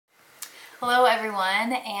Hello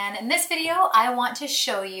everyone, and in this video I want to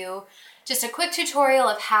show you just a quick tutorial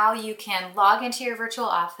of how you can log into your virtual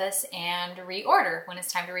office and reorder when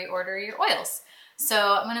it's time to reorder your oils.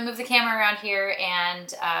 So I'm going to move the camera around here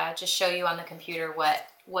and just show you on the computer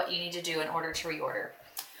what you need to do in order to reorder.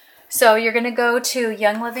 So you're going to go to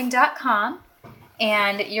youngliving.com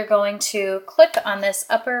and you're going to click on this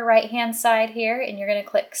upper right hand side here and you're going to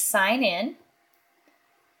click sign in.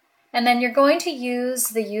 And then you're going to use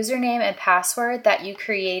the username and password that you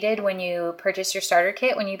created when you purchased your starter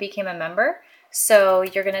kit when you became a member. So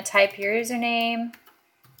you're going to type your username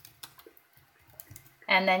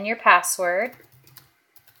and then your password.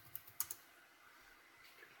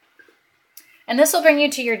 And this will bring you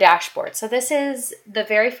to your dashboard. So this is the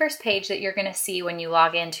very first page that you're going to see when you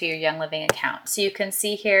log into your Young Living account. So you can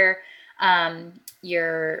see here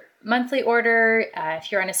your monthly order.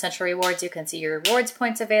 If you're on Essential Rewards, you can see your rewards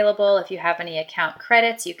points available. If you have any account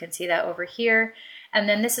credits, you can see that over here. And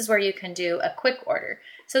then this is where you can do a quick order.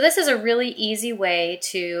 So this is a really easy way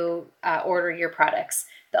to order your products.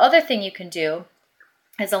 The other thing you can do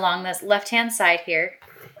is along this left-hand side here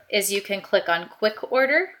is you can click on quick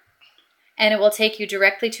order and it will take you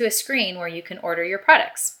directly to a screen where you can order your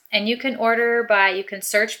products. And you can order you can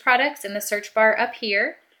search products in the search bar up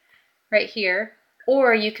here, right here,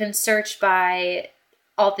 or you can search by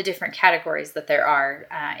all the different categories that there are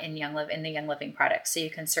in the Young Living products. So you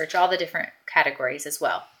can search all the different categories as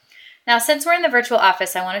well. Now, since we're in the virtual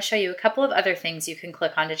office, I want to show you a couple of other things you can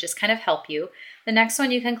click on to just kind of help you. The next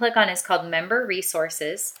one you can click on is called Member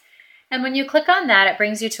Resources. And when you click on that, it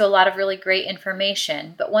brings you to a lot of really great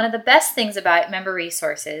information. But one of the best things about Member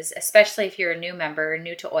Resources, especially if you're a new member or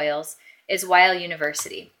new to oils, is Weil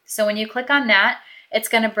University. So when you click on that, it's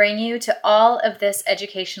going to bring you to all of this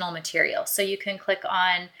educational material. So you can click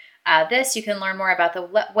on this. You can learn more about the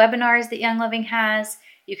webinars that Young Living has.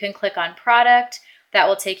 You can click on product. That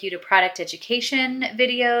will take you to product education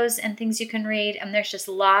videos and things you can read. And there's just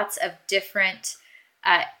lots of different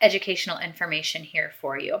educational information here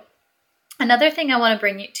for you. Another thing I want to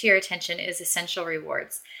bring to your attention is Essential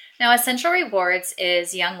Rewards. Now, Essential Rewards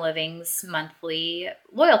is Young Living's monthly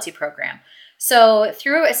loyalty program. So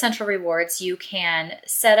through Essential Rewards, you can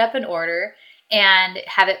set up an order and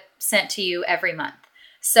have it sent to you every month.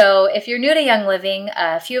 So if you're new to Young Living,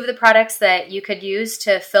 a few of the products that you could use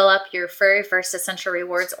to fill up your very first Essential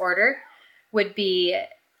Rewards order would be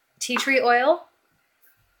tea tree oil,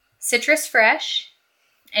 citrus fresh,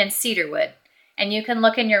 and cedarwood. And you can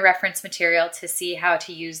look in your reference material to see how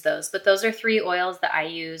to use those. But those are 3 oils that I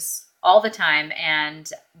use all the time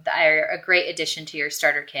and are a great addition to your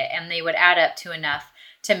starter kit. And they would add up to enough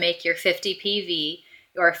to make your 50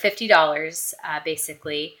 PV or $50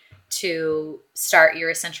 basically to start your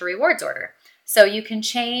Essential Rewards order. So you can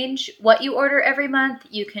change what you order every month.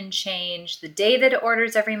 You can change the day that it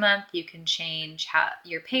orders every month. You can change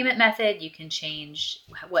your payment method. You can change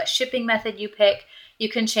what shipping method you pick. You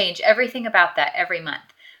can change everything about that every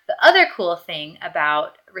month. The other cool thing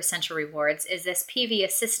about Essential Rewards is this PV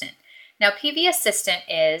Assistant. Now, PV Assistant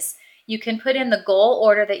is you can put in the goal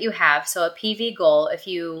order that you have. So a PV goal, if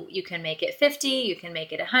you can make it 50, you can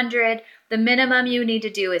make it 100. The minimum you need to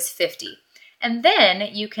do is 50. And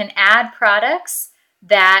then you can add products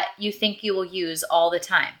that you think you will use all the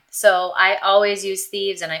time. So I always use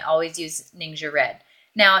Thieves and I always use Ningxia Red.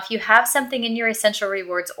 Now, if you have something in your Essential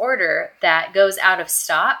Rewards order that goes out of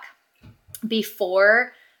stock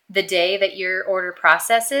before the day that your order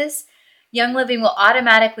processes, Young Living will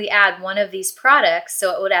automatically add one of these products,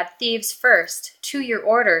 so it would add Thieves first to your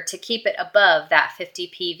order to keep it above that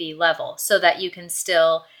 50 PV level so that you can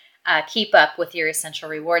still keep up with your Essential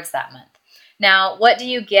Rewards that month. Now, what do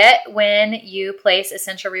you get when you place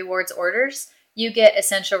Essential Rewards orders? You get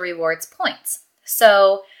Essential Rewards points.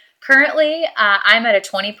 So currently, I'm at a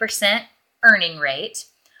 20% earning rate.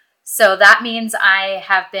 So that means I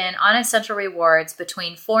have been on Essential Rewards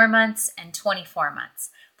between 4 months and 24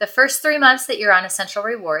 months. The first 3 months that you're on Essential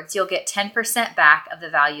Rewards, you'll get 10% back of the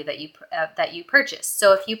value that you purchased.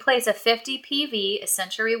 So if you place a 50 PV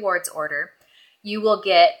Essential Rewards order, you will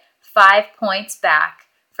get 5 points back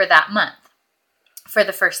for that month for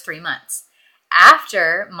the first 3 months.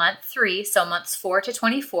 After month 3, so months 4 to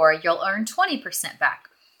 24, you'll earn 20% back.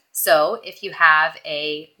 So if you have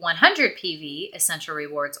a 100 PV Essential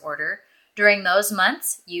Rewards order, during those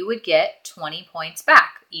months, you would get 20 points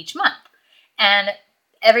back each month. And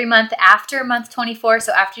every month after month 24,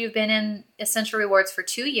 so after you've been in Essential Rewards for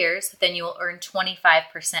 2 years, then you will earn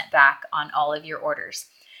 25% back on all of your orders.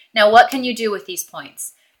 Now, what can you do with these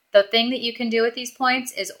points? The thing that you can do with these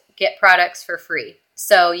points is get products for free.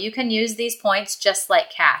 So you can use these points just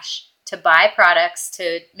like cash to buy products,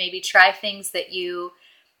 to maybe try things that you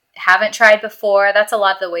haven't tried before. That's a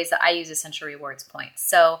lot of the ways that I use Essential Rewards points.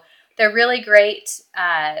 So they're really great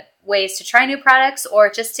ways to try new products, or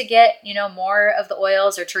just to get, you know, more of the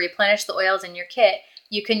oils, or to replenish the oils in your kit.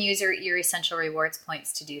 You can use your Essential Rewards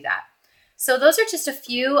points to do that. So those are just a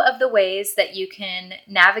few of the ways that you can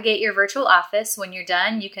navigate your virtual office. When you're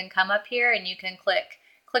done, you can come up here and you can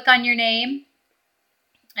click on your name,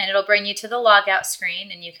 and it'll bring you to the logout screen,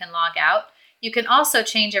 and you can log out. You can also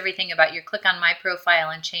change everything about your, click on My Profile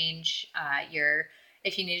and change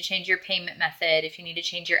if you need to change your payment method, if you need to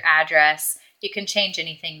change your address, you can change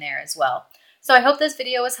anything there as well. So I hope this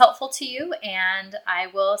video was helpful to you, and I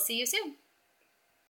will see you soon.